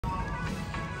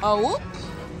Oh, whoop.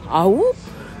 Oh, whoop.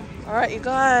 All right, you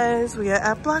guys, we are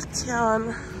at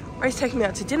Blacktown. Ray's taking me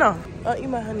out to dinner. Aren't you,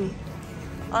 my honey?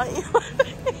 Aren't you?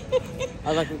 I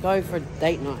was like, we're going for a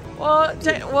date night.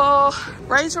 Well,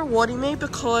 Ray's rewarding me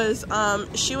because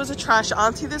she was a trash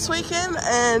auntie this weekend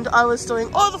and I was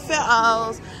doing all the fair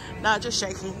aisles. Nah, just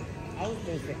shaking. I was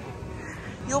doing fair.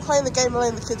 You were playing the game and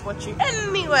letting the kids watch you.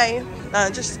 Anyway, no,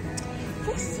 just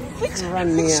fix your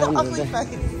ugly face.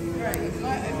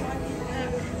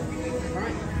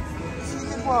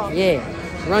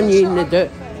 Yeah, run you in the dirt.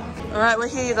 Alright, we're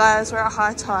here, you guys. We're at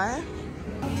High Thai.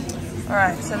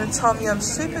 Alright, so the Tom Yum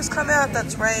soup has come out.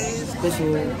 That's Ray's.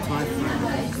 Special Thai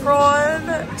fried prawn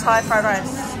Thai fried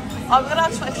rice. I'm gonna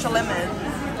ask for extra lemon.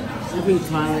 Every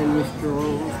Thailand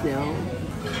restaurants now.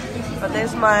 But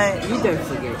there's my. You don't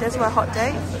forget. There's my hot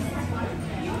date.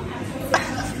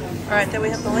 Alright, then we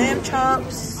have the lamb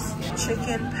chops,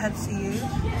 chicken pad see ew.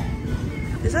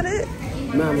 Is that it?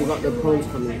 No, we got the prawns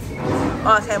coming.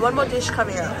 Oh, okay, one more dish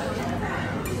coming up.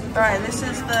 Alright, and this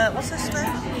is the, what's this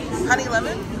name? Honey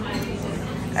lemon.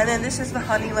 And then this is the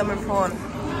honey lemon prawn.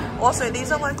 Also,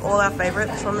 these are like all our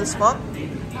favorites from the spot.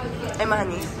 Hey, my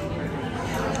honey.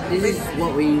 This is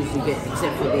what we usually get,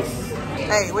 except for this.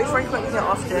 Hey, we frequent here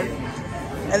often.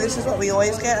 And this is what we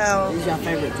always get. This is our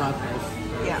favorite Thai place.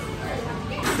 Yeah.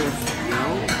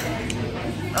 Yum.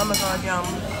 Oh my god, yum.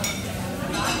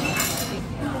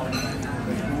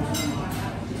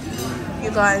 You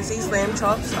guys, these lamb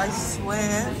chops, I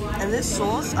swear, and this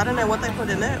sauce, I don't know what they put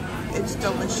in it. It's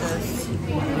delicious.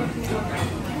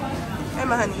 Hey,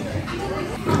 my honey.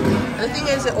 The thing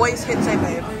is, it always hits, eh,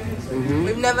 babe?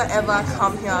 We've never ever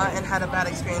come here and had a bad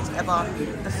experience ever.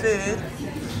 The food,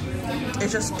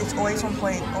 it's always on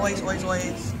point. Always, always,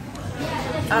 always.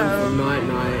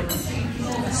 Night.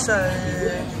 So,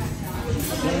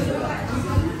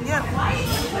 yeah,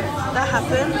 that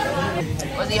happened.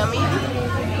 Was it yummy?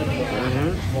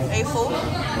 Are you full?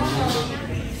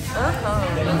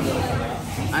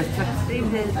 I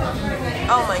succeeded.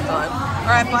 Oh my god.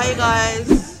 Alright, bye you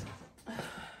guys.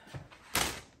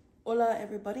 Hola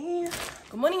everybody.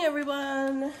 Good morning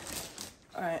everyone.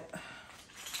 Alright.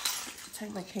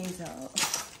 Take my keys out.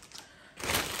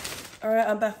 Alright,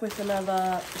 I'm back with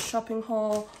another shopping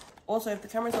haul. Also, if the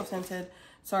camera's off centered,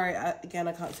 sorry, again,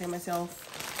 I can't see myself.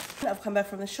 I've come back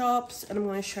from the shops and I'm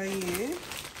going to show you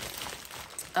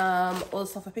all the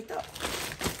stuff I picked up.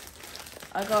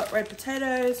 I got red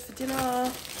potatoes for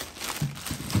dinner,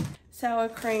 sour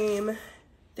cream,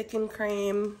 thickened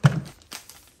cream,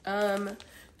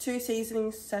 2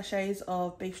 seasoning sachets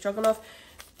of beef stroganoff.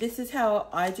 This is how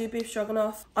I do beef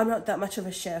stroganoff. I'm not that much of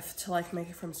a chef to like make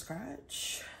it from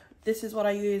scratch. This is what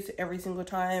I use every single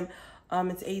time.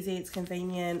 It's easy, it's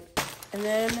convenient. And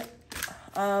then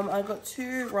I got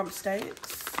 2 rump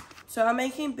steaks. So I'm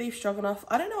making beef stroganoff.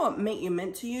 I don't know what meat you're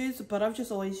meant to use, but I've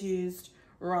just always used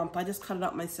rump. I just cut it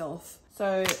up myself.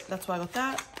 So that's why I got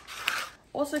that.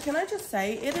 Also, can I just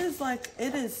say, it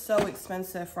is so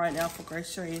expensive right now for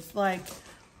groceries. Like,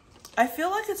 I feel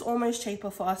like it's almost cheaper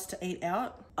for us to eat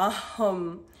out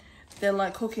than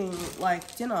like cooking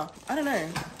like dinner. I don't know.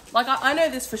 Like, I know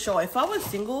this for sure. If I was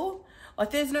single,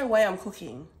 like there's no way I'm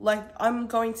cooking. Like, I'm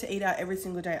going to eat out every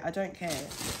single day. I don't care.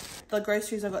 The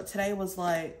groceries I got today was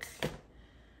like,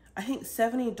 I think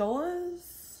 $70.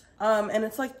 And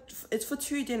it's like, it's for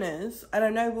 2 dinners. And I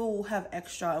know we'll have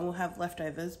extra and we'll have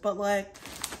leftovers. But like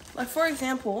for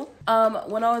example,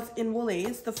 when I was in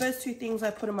Woolies, the first 2 things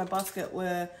I put in my basket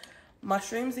were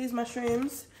mushrooms, these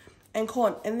mushrooms, and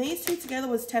corn. And these 2 together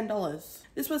was $10.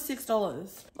 This was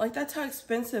 $6. Like, that's how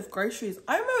expensive groceries.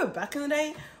 I remember back in the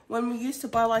day when we used to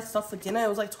buy like stuff for dinner, it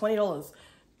was like $20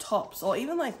 tops, or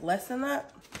even like less than that.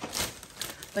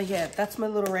 But yeah, that's my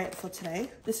little rant for today.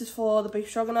 This is for the beef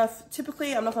stroganoff.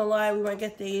 Typically, I'm not gonna lie, we won't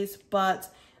get these, but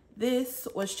this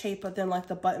was cheaper than like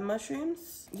the button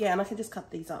mushrooms. Yeah, and I can just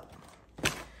cut these up.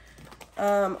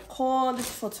 Corn, this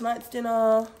is for tonight's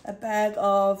dinner. A bag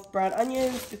of brown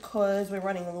onions because we're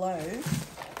running low.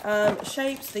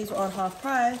 Shapes, these were on half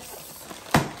price.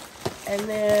 And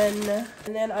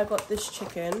then I got this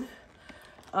chicken.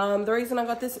 The reason I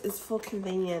got this is for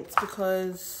convenience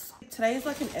because today is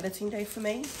like an editing day for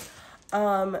me.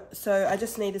 So I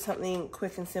just needed something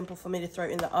quick and simple for me to throw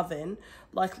in the oven.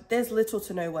 Like, there's little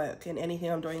to no work in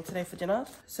anything I'm doing today for dinner.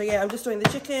 So yeah, I'm just doing the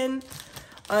chicken.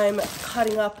 I'm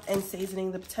cutting up and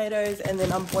seasoning the potatoes, and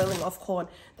then I'm boiling off corn.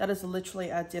 That is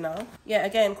literally our dinner. Yeah,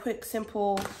 again, quick,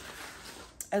 simple.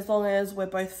 As long as we're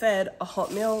both fed a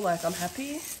hot meal, like, I'm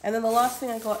happy. And then the last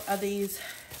thing I got are these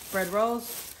bread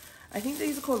rolls. I think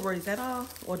these are called Rosetta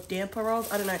or damper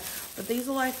rolls. I don't know. But these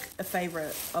are like a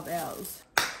favorite of ours.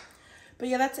 But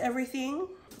yeah, that's everything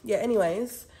yeah,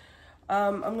 anyways,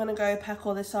 I'm gonna go pack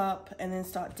all this up and then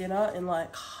start dinner in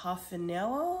like half an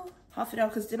hour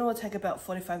because dinner will take about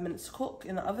 45 minutes to cook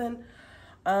in the oven.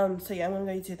 So yeah, I'm gonna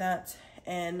go do that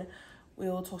and we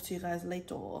will talk to you guys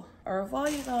later. Au revoir,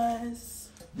 you guys.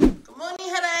 Good morning,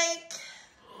 headache.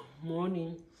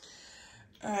 Morning.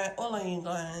 Alright, hola, you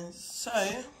guys. So,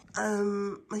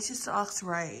 my sister asked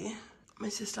Ray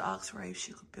if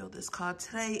she could build this car.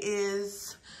 Today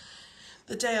is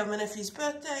the day of my nephew's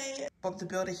birthday. Bob the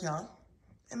Builder here.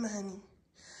 And my honey.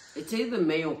 It's either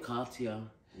me or Katia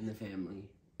in the family.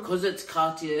 Because it's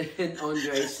Katia and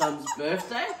Andre's son's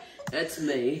birthday, it's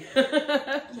me.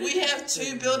 We have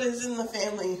two builders in the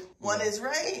family. One is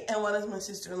Ray and one is my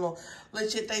sister-in-law.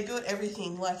 Legit, they build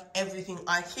everything, like everything.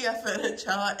 IKEA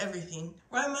furniture, everything.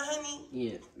 Right, my honey?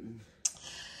 Yeah.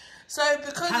 So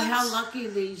because how lucky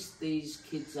these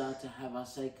kids are to have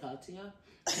us say Katia.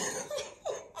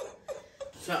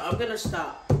 So I'm gonna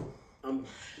start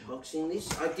unboxing this.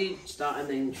 I did start and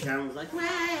then Sharon was like,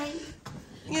 "Why?"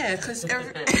 Yeah, because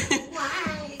every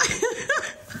Why?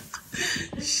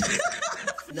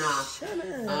 Nah.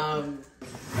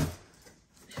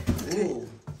 Ooh.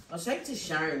 I was saying to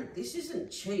Sharon, this isn't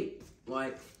cheap.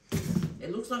 Like,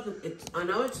 it looks like I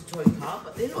know it's a toy car,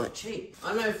 but they're not cheap.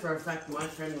 I know for a fact my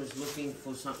friend was looking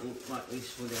for something like this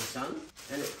for their son,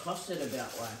 and it costed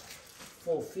about like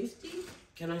 $4.50.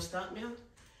 Can I start now?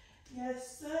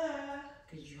 Yes, sir.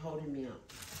 Because you're holding me up.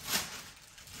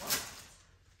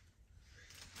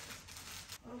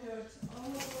 Okay. Oh,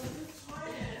 I'm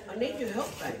tired. I need your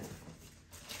help, babe.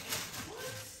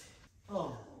 What?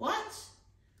 Oh, what?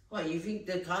 What, you think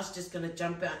the car's just going to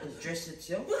jump out and dress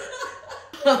itself?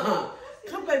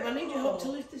 Come, babe, I need your help to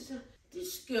lift this up.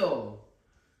 This girl.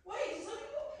 Wait, it's like you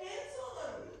got pants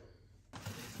on.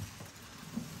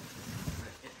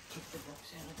 Get the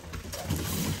box out of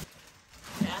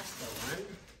there. That's the one.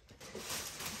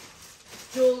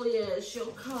 Julius, your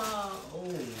car.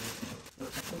 Oh.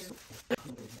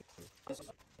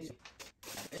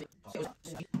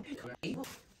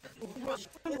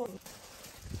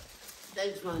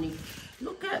 Thanks, money.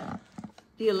 Look at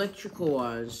the electrical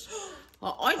wires.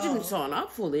 I didn't sign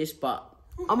up for this, but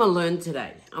I'm gonna learn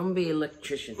today. I'm gonna be an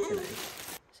electrician today.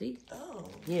 See? Oh.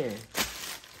 Yeah.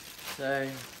 So.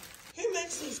 Who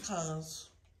makes these cars?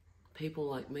 People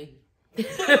like me.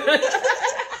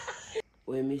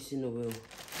 We're missing the wheel.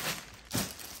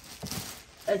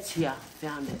 It's here.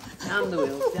 Found it. Found the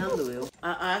wheel. Found the wheel.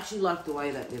 I actually like the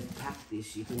way that they've packed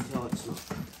this. You can tell it's not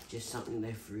just something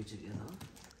they threw together.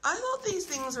 I thought these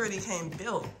things already came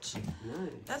built. No.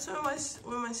 That's when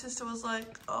my sister was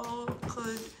like, oh,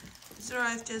 could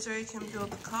Desoray if Desoray can build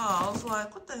the car? I was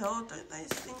like, what the hell? Don't these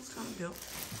things come built?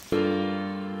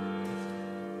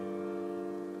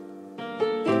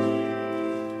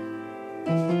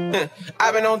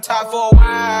 I've been on top for a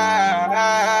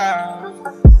while.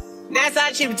 Now it's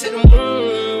I chip it to the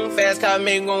moon. Fast car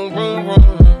make go vroom vroom.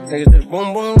 Take it to the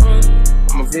boom boom boom.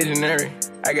 I'm a visionary.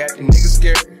 I got the niggas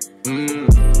scared.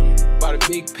 Bought a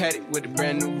big paddock with a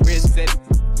brand new wrist set.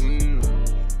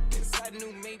 Inside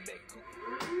new Maybach.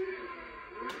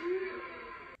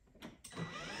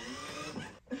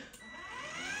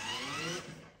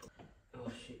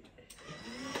 Oh shit.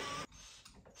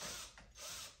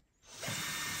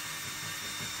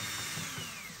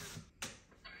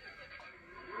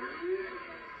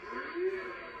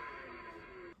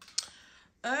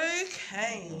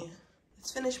 Okay.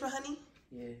 It's finished, my honey?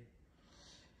 Yeah.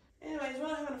 Anyways, we're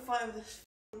not having a fight with this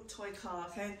toy car,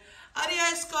 okay?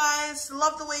 Adios, guys.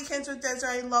 Love the weekends with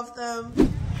Desoray. Love them.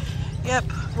 Yep,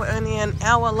 we're only an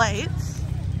hour late.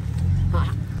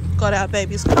 Got our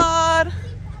baby's card.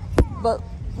 But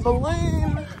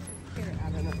balloon.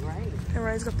 And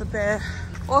Ray's got the bear.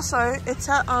 Also, it's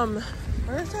at,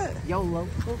 where is it? Yo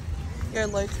Loco. Yo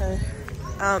Loco.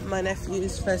 My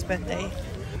nephew's first birthday.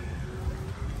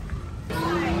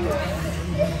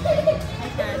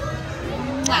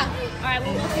 Alright,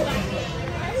 well, we'll see what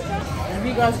Have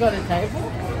you guys got a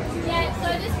table? Yeah, so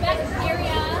this back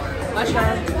area. Hi,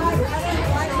 Sharon.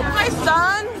 Hi,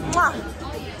 son. Mwah.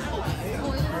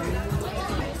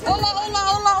 Hola, hola,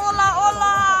 hola, hola,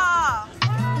 hola.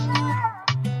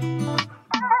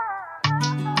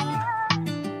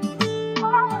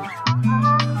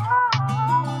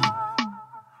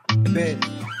 Babe,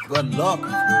 good luck.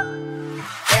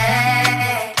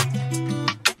 Yeah,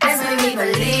 that's made me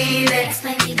believe it. It's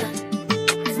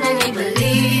made me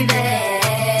believe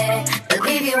it.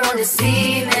 Believe you won't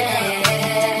deceive it.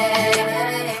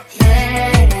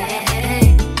 Yeah,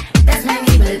 that's made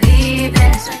me believe it.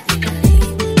 That's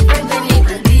made me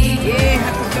believe it.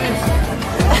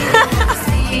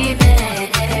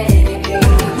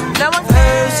 No one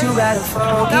cares. you gotta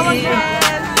forget.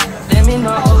 Let me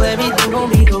know everything gon'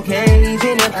 be okay.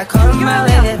 Even if I come out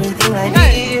with everything I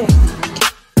need,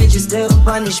 bitches still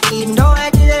punish me even though I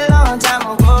did it a long time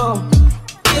ago.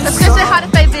 Let's go say hi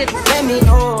to David. Let me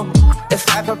know if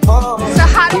I propose. So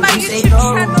hi to my YouTube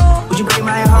channel. Would you break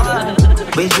my heart?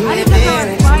 Would you live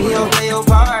there and you'll play your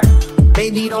part?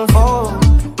 Baby, don't fold.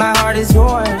 My heart is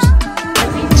yours.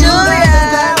 Julius.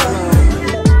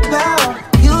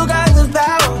 You got the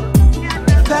power.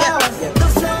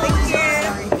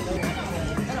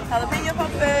 Jalapeno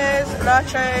poppers,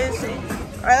 nachos.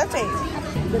 Alright, that's it.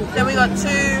 Then we got 2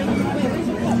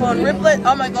 corn riblets.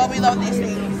 Oh my god, we love these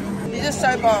things. These are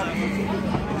so bomb.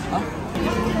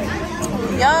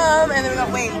 Yum, and then we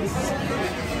got wings.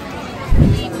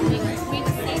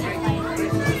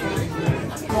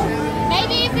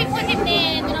 Maybe if we put him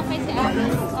there, then I'll face it out.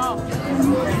 Oh.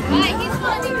 Alright, he's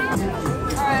funny.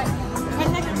 Alright.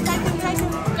 Take him.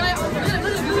 Go.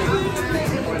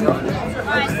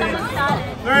 Alright, someone started.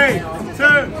 3, 2,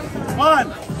 1.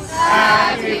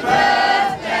 Happy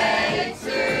birthday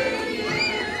to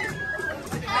you.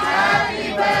 Happy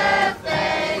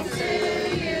birthday to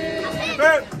you.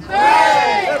 Hip,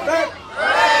 Hooray! hip, hip,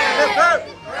 hip, hip.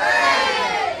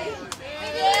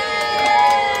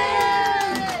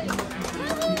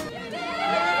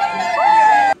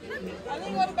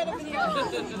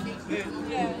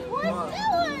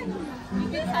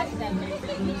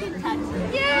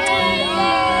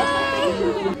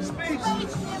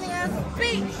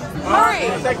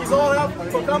 Thank you all out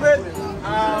for coming.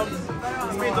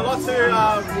 This means a lot to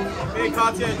me,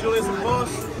 Katya, and Julius, of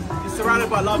course. You're surrounded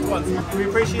by loved ones. We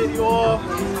appreciate you all.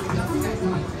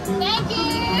 Thank you.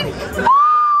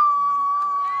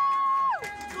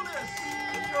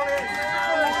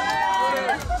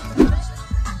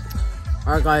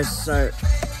 Alright guys, so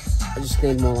I just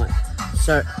need more light.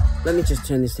 So let me just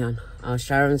turn this down.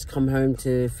 Sharon's come home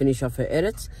to finish off her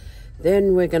edits.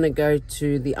 Then we're gonna go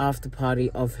to the after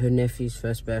party of her nephew's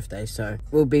first birthday. So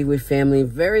we'll be with family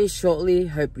very shortly.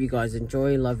 Hope you guys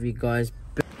enjoy. Love you guys.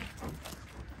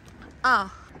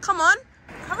 Come on,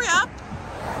 hurry up.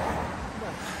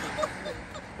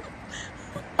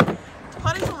 The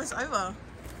party's almost over.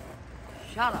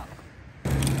 Shut up.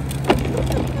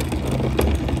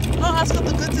 Oh, I've got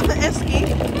the goods in the esky.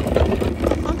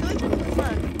 Oh, can I jump in the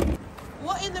front?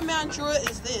 What in the Mount Druitt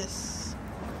is this?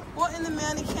 What in the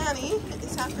Mountie County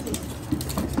is happening?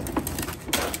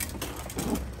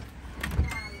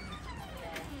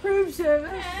 Room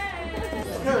service.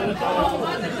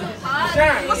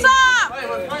 Sharon. What's up?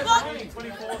 What?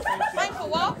 Wait for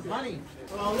what? Money.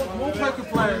 More poker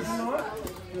players.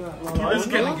 It's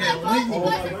gonna get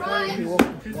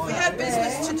We had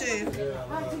business to do.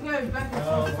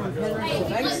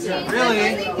 Really?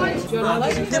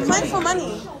 They're playing for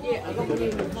money.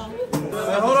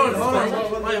 Hold on.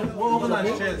 We'll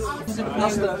organize chairs.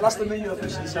 That's the menu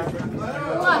officially, Sharon. Being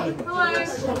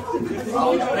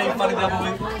funny the other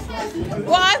week.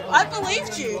 Well, I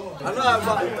believed you. I know,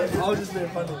 but I was just being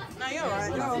funny. No, you're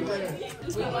alright. You're all good.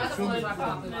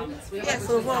 Yeah,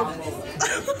 for the vlog.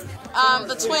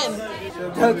 The twin.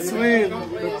 That's twin. Oh,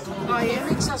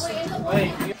 yeah.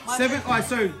 Wait. 7,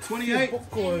 so 28. Alright,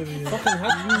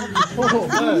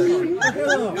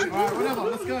 whatever,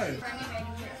 let's go.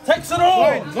 Takes it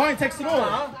all! Zion takes it all.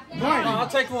 Zion. I'll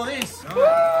take all this. You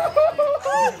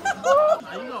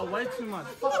got way too much.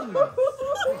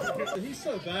 Fucking he's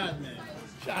so bad, man.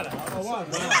 Shut up. Oh, wow,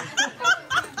 man.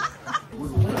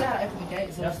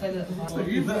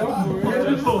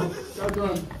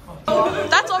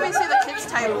 That's obviously the kids'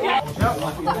 table. Let's go.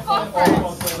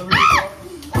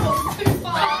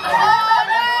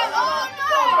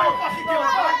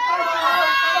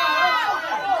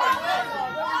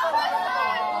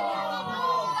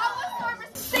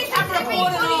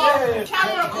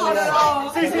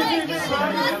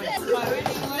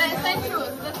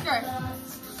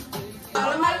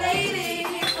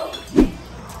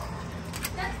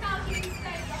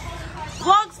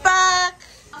 Vlog's back.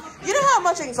 You know how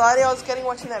much anxiety I was getting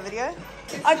watching that video?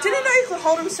 I didn't know you could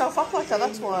hold himself up like that,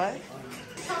 that's why.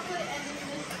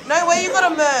 No way, you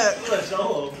got a Merc.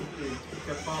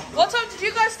 What time did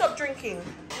you guys stop drinking?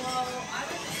 Well, I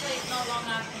went to sleep not long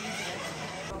after you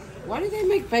did. Why do they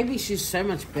make baby shoes so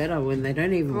much better when they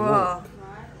don't even walk?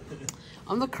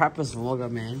 I'm the crappiest vlogger,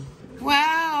 man.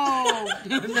 Wow!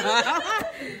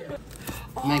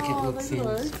 Make it look thin.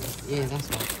 Yeah, that's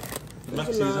right.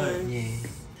 Yeah.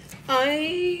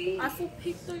 I feel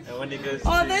picked over. And when he goes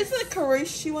Oh, those are the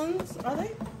Karachi ones, are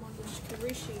they?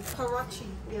 Karachi.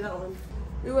 Yeah, that one.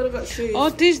 We would have got shoes. Oh,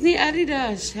 Disney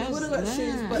Adidas. We would How's have got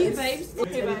shoes, that? but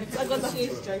babes. I got the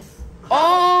shoes, Joyce.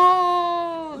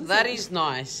 Oh, That is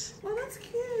nice. Oh, that's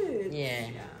cute. Yeah.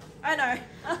 I know.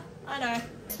 I know.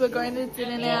 So we're going to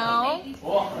dinner now.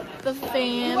 The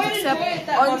fans, except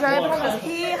Andre, because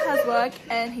he has work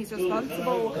and he's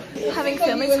responsible for having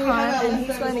family time and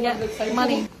he's going to get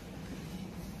money.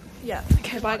 Yeah.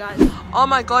 Okay, bye guys. Oh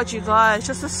my god, you guys,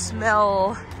 just the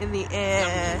smell in the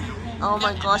air. Oh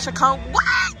my gosh, I can't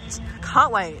wait.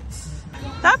 Can't wait.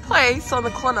 That place on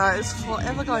the corner is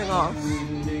forever going off.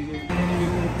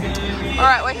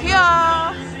 Alright, we're here.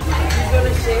 You want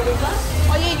to share with us?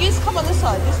 Oh yeah, you just come on this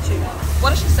side, this two. What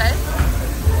did she say?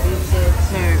 She said,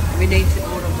 so we need to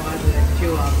order by the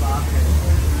QR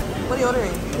barcode. What are you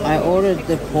ordering? I ordered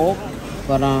the pork,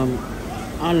 but I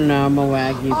don't know, I'm a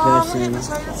Wagyu person. Look at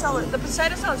potato salad. The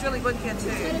potato salad is really good here too.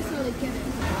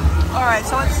 Alright,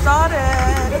 so it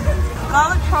started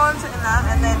garlic prawns in that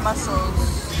and then mussels.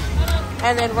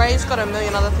 And then Ray's got a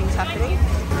million other things happening.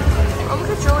 Oh, look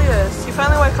at Julius. He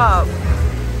finally woke up.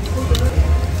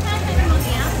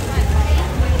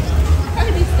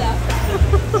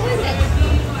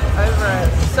 Over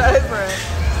it. So over it.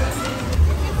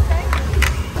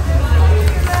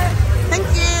 Thank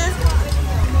you.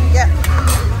 Yep.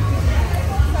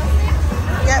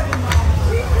 Yep.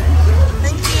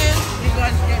 Thank you. You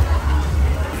guys get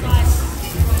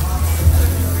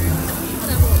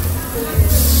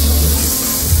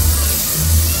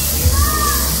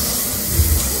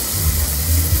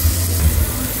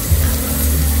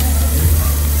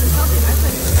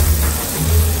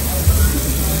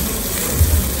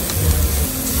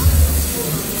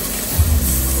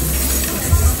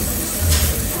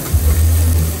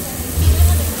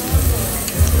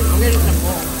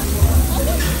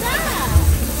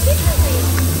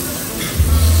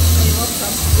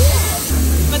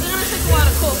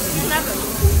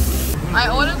I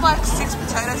ordered like 6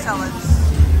 potato salads.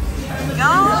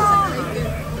 Yum!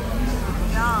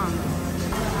 Yum.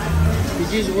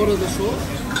 Did you order the sauce?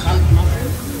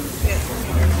 Mushroom? Yeah.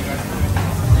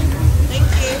 Thank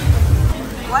you.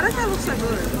 Why does that look so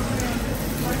good?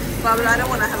 Well, I don't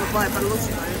want to have a bite, but it looks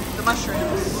good. The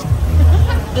mushrooms.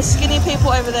 The skinny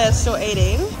people over there are still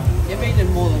eating. You've eaten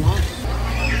more than us.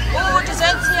 Oh,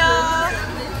 dessert's here.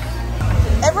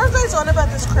 Everyone goes on about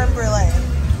this creme brulee.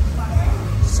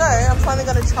 So, I'm finally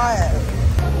going to try it.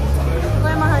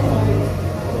 Where am I, honey?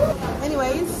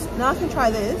 Anyways, now I can try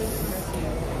this.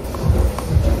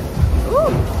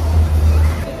 Ooh.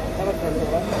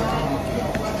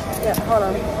 Yeah, hold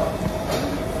on.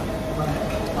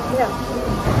 Yeah.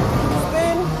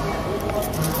 Spoon.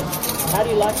 How do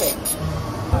you like it?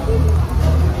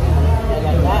 You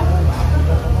like that?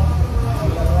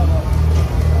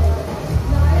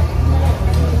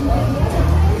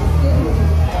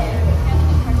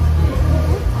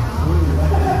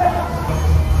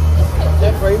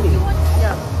 They're creamy.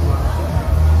 Yeah.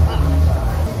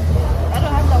 I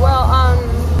don't have that. Well,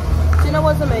 dinner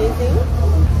was amazing.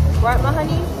 Right, my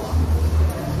honey?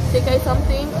 TK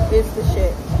something is the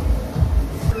shit.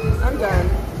 I'm done.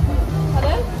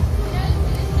 Pardon?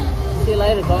 See you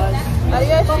later, guys.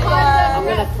 Adios, guys. I'm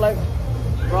gonna float,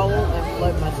 roll, and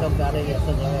float myself out of here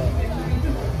to the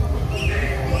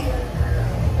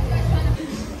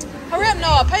Hurry up,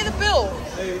 Noah. Pay the bill.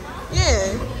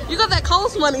 Yeah. You got that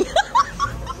Coles money.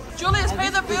 Julius, pay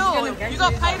the bill. You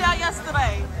got paid out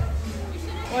yesterday.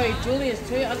 Wait, Julius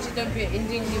too? Actually, don't be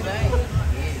Indian today.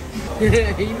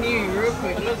 He knew you real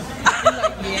quick. Look.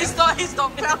 He's like, yeah. He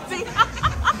stopped counting.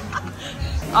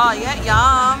 Oh, yeah,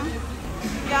 yum.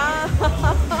 Yum.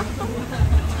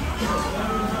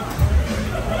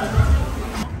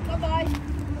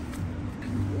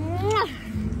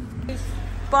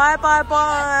 Bye, bye,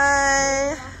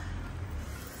 bye.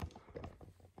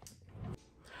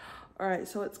 Alright,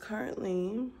 so it's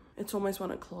almost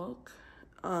 1 o'clock.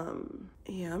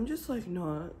 Yeah, I'm just like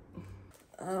not,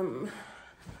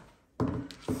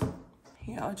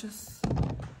 yeah, I'll just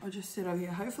sit over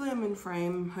here. Hopefully I'm in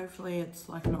frame. Hopefully it's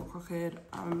like not crooked.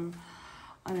 I don't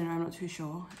know, I'm not too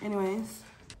sure. Anyways,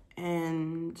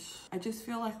 and I just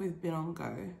feel like we've been on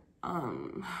go.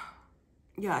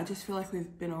 Yeah, I just feel like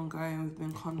we've been on go and we've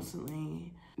been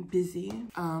constantly busy.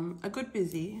 A good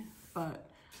busy, but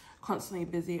constantly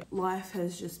busy. Life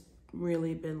has just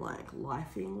really been like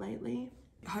lifing lately.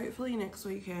 Hopefully next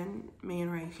weekend, me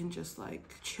and Ray can just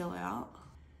like chill out.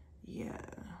 Yeah.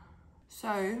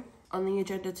 So on the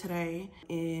agenda today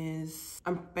is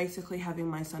I'm basically having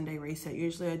my Sunday reset.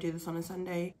 Usually I do this on a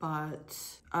Sunday, but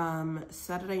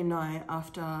Saturday night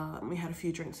after we had a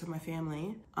few drinks with my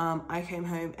family, I came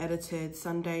home, edited.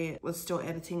 Sunday was still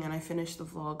editing and I finished the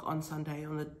vlog on Sunday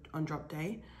on drop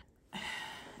day.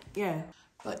 Yeah.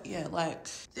 But yeah, like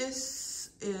this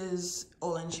is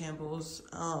all in shambles.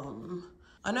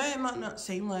 I know it might not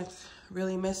seem like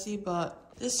really messy,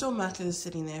 but there's still macas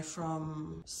sitting there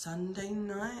from Sunday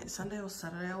or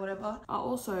Saturday or whatever.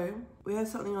 Also, we have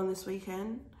something on this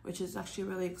weekend, which is actually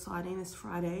really exciting. This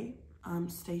Friday.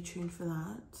 Stay tuned for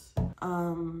that.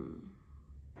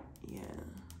 Yeah.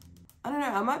 I don't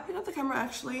know, I might pick up the camera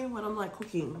actually when I'm like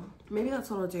cooking. Maybe that's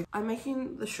what I'll do. I'm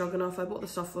making the stroganoff. I bought the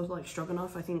stuff for like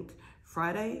stroganoff, I think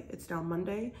Friday. It's now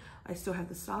Monday. I still have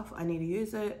the stuff. I need to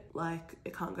use it. Like,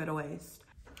 it can't go to waste.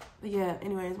 But yeah,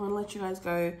 anyways, I want to let you guys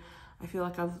go. I feel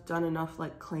like I've done enough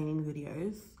like cleaning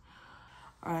videos.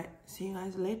 All right, see you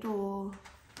guys later. Hello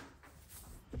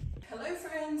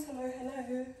friends,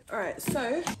 hello. All right,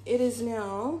 so it is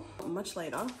now much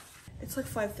later. It's like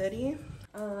 5:30.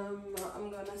 I'm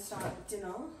gonna start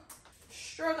dinner.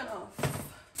 Stroganoff.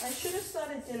 I should have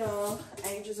started dinner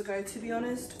ages ago, to be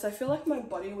honest. I feel like my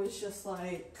body was just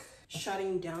like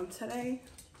shutting down today.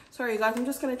 Sorry guys, I'm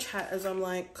just gonna chat as I'm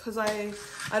like, cause I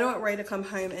don't want Ray to come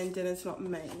home and dinner's not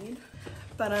made.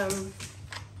 But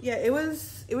yeah, it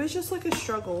was just like a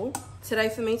struggle today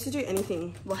for me to do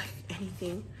anything, like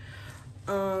anything.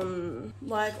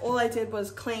 Like all I did was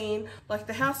clean. Like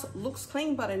the house looks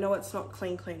clean, but I know it's not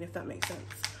clean, if that makes sense.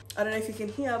 I don't know if you can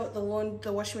hear, but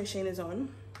the washing machine is on.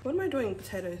 What am I doing?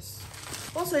 Potatoes.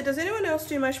 Also, does anyone else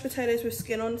do mashed potatoes with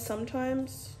skin on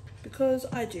sometimes? Because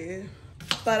I do.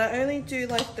 But I only do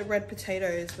like the red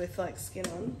potatoes with like skin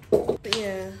on. But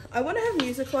yeah, I want to have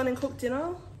music on and cook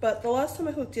dinner. But the last time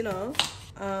I cooked dinner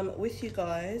with you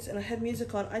guys and I had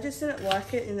music on, I just didn't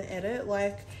like it in the edit.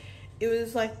 Like, it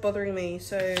was like bothering me.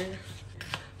 So,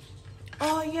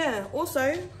 oh yeah,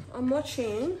 also I'm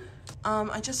watching,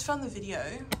 I just found the video.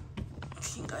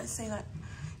 Can you guys see that?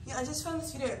 Yeah, I just found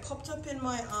this video. It popped up in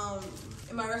my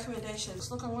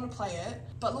recommendations. Look, I want to play it,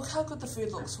 but look how good the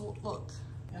food looks. Look.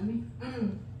 Yummy.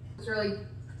 It's really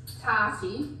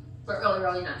tarty, but really,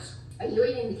 really nice. Are you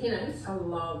eating the Kinners? I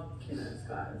love Kinners,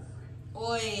 guys.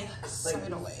 Oi, so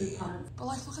do we. But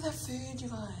like, look at that food, you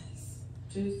guys.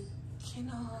 Juice.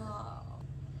 Kinner.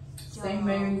 St.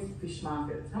 Mary's Fish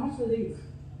Market. How much are these?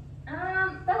 They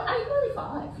were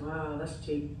 $8.95. Wow, that's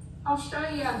cheap. I'll show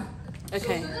you.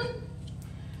 Okay.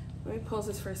 Let me pause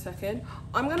this for a second.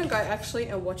 I'm gonna go actually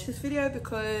and watch this video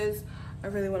because I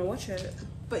really want to watch it.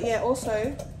 But yeah,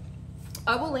 also,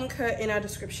 I will link her in our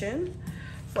description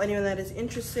for anyone that is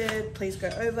interested. Please go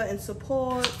over and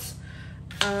support.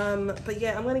 But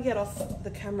yeah, I'm gonna get off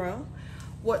the camera,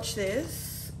 watch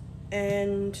this,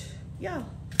 and yeah,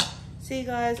 see you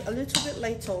guys a little bit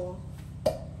later.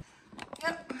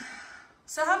 Yep.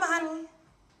 So hi, my honey.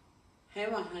 Hey,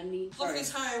 my honey. Look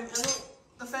who's home, and look,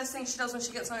 the first thing she does when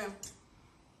she gets home.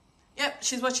 Yep,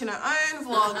 she's watching her own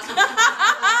vlog.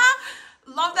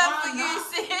 Love that for you,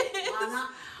 sis.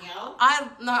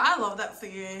 I love that for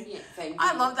you. Yeah, thank you.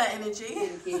 I love that energy.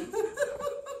 Thank you.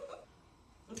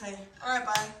 Okay, all right,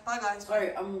 bye. Bye, guys.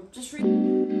 Sorry, I'm just reading.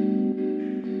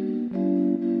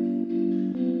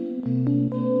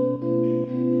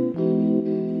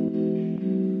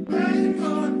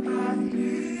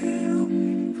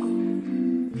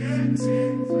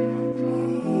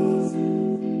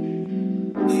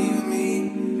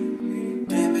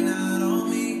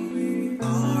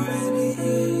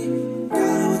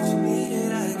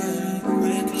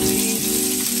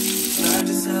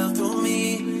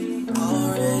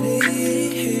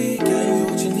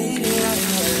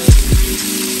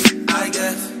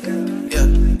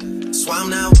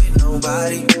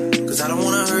 Cause I don't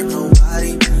wanna hurt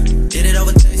nobody. Did it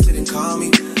over text, didn't call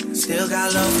me. Still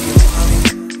got love for you, mommy.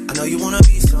 I know you wanna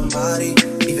be somebody,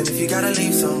 even if you gotta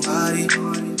leave somebody.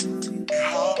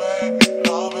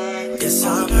 Yes,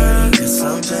 I'm hurting, yes,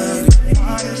 I'm jaded.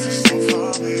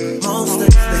 Most of the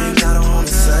things I don't wanna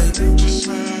say.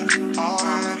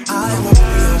 I won't be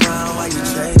around while you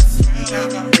chase.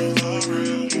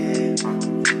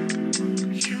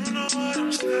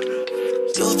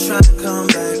 You'll try to come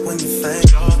back when you faint.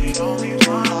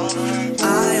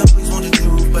 I always want the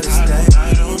truth, but it's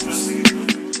dangerous.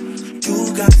 You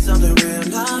got something real,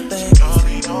 not bad.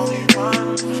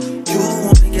 You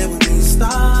wanna get with me,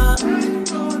 stop.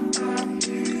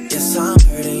 Yes, I'm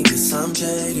hurting, yes, I'm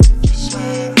jaded.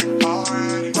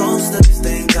 Most of these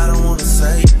things I don't wanna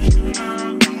say.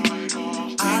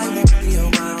 I won't be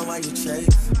around while you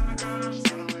chase.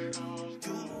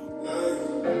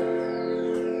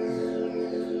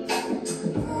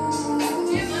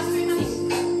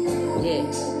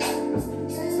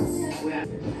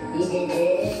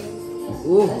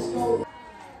 Ooh.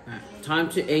 Time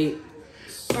to eat.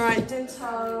 All right, dinner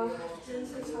time.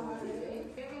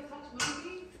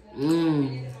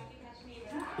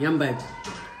 Yum, babe.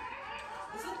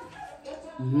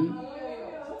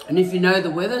 And if you know, the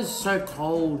weather's so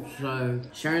cold, so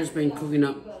Sharon's been cooking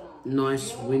up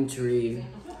nice wintry,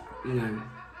 you know,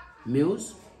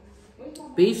 meals.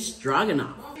 Beef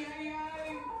stroganoff.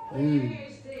 Mmm.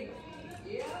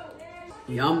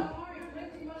 Yum.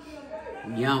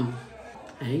 Yum.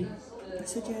 Hey?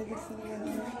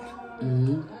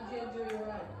 Mm-hmm.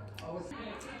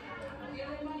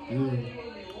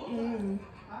 Mm.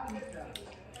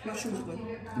 Mushroom's good.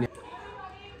 Yeah.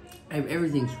 Hey,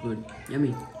 everything's good.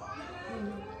 Yummy.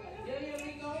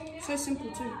 So simple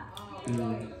too.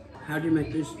 How do you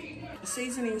make this?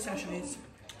 Seasoning sachets.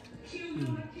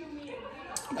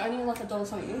 Only like $1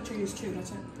 something each. I use 2.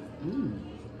 That's it.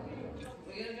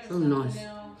 So nice.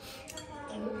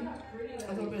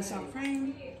 A little bit of sour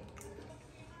cream.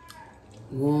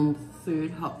 Warm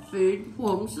food, hot food,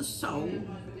 warms the soul.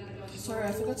 Sorry,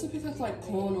 I forgot to pick up like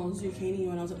corn or zucchini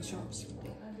when I was at the shops.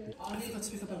 I forgot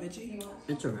to pick up a veggie.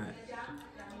 It's alright.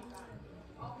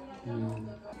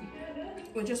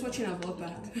 We're just watching our vlog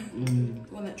back.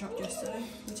 One that dropped yesterday,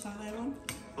 the Thailand one.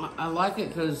 I like it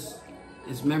because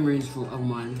it's memories of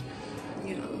mine.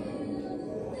 You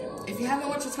know. If you haven't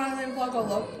watched the Thailand vlog,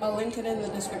 I'll link it in the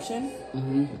description.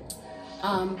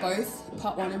 Both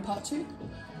part 1 and part 2.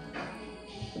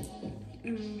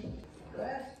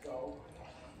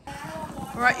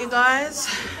 Alright, you guys.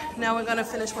 Now we're gonna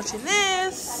finish watching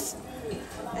this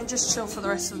and just chill for the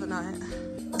rest of the night.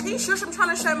 Can you shush? I'm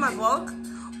trying to show my vlog.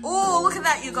 Oh, look at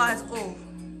that, you guys. Oh.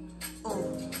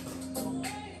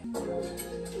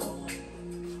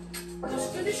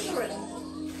 Just finish the rest.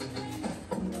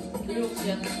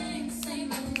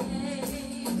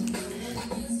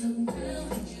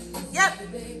 Yep,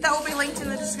 that will be linked in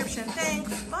the description.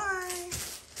 Thanks. Bye.